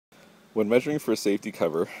When measuring for a safety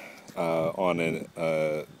cover on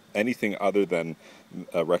anything other than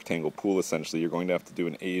a rectangle pool, essentially, you're going to have to do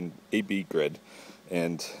an A-B grid.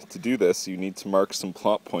 And to do this, you need to mark some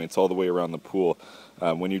plot points all the way around the pool.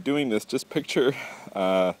 When you're doing this, just picture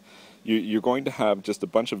you're going to have just a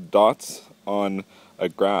bunch of dots on a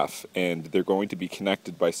graph, and they're going to be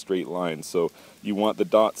connected by straight lines. So you want the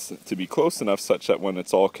dots to be close enough such that when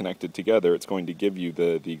it's all connected together, it's going to give you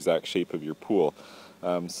the exact shape of your pool.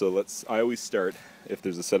 I always start, if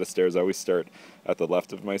there's a set of stairs, I always start at the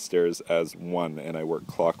left of my stairs as 1, and I work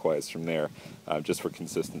clockwise from there, just for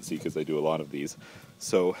consistency, because I do a lot of these.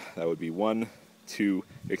 So that would be 1, 2,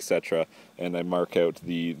 etc. And I mark out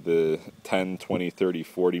the 10, 20, 30,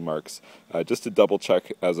 40 marks, just to double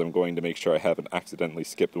check as I'm going to make sure I haven't accidentally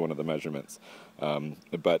skipped one of the measurements.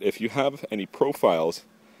 But if you have any profiles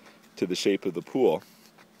to the shape of the pool,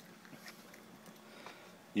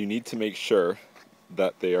 you need to make sure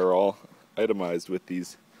that they are all itemized with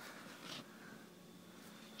these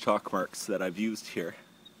chalk marks that I've used here.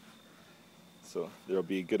 So there'll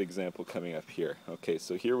be a good example coming up here. Okay,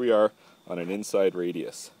 so here we are on an inside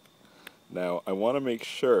radius. Now I want to make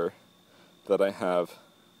sure that I have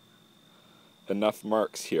enough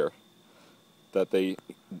marks here that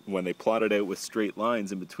when they plot it out with straight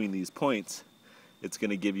lines in between these points, it's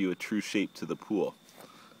going to give you a true shape to the pool.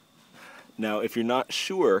 Now if you're not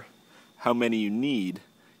sure how many you need,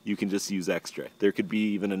 you can just use extra. There could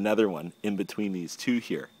be even another one in between these two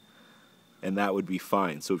here, and that would be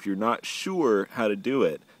fine. So if you're not sure how to do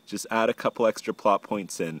it, just add a couple extra plot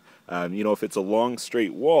points in. If it's a long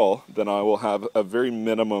straight wall, then I will have a very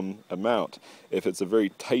minimum amount. If it's a very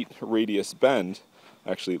tight radius bend,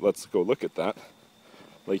 actually let's go look at that,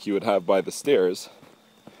 like you would have by the stairs,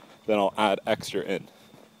 then I'll add extra in.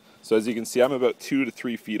 So as you can see, I'm about 2 to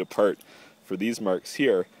 3 feet apart for these marks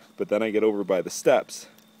here, but then I get over by the steps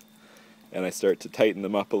and I start to tighten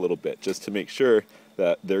them up a little bit just to make sure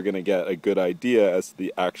that they're going to get a good idea as to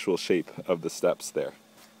the actual shape of the steps there.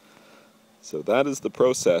 So that is the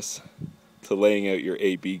process to laying out your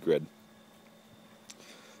A-B grid.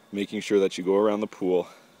 Making sure that you go around the pool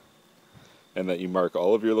and that you mark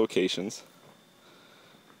all of your locations,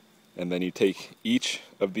 and then you take each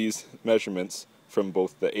of these measurements from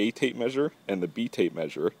both the A tape measure and the B tape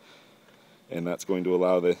measure, and that's going to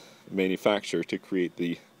allow the manufacturer to create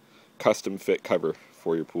the custom fit cover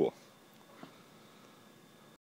for your pool.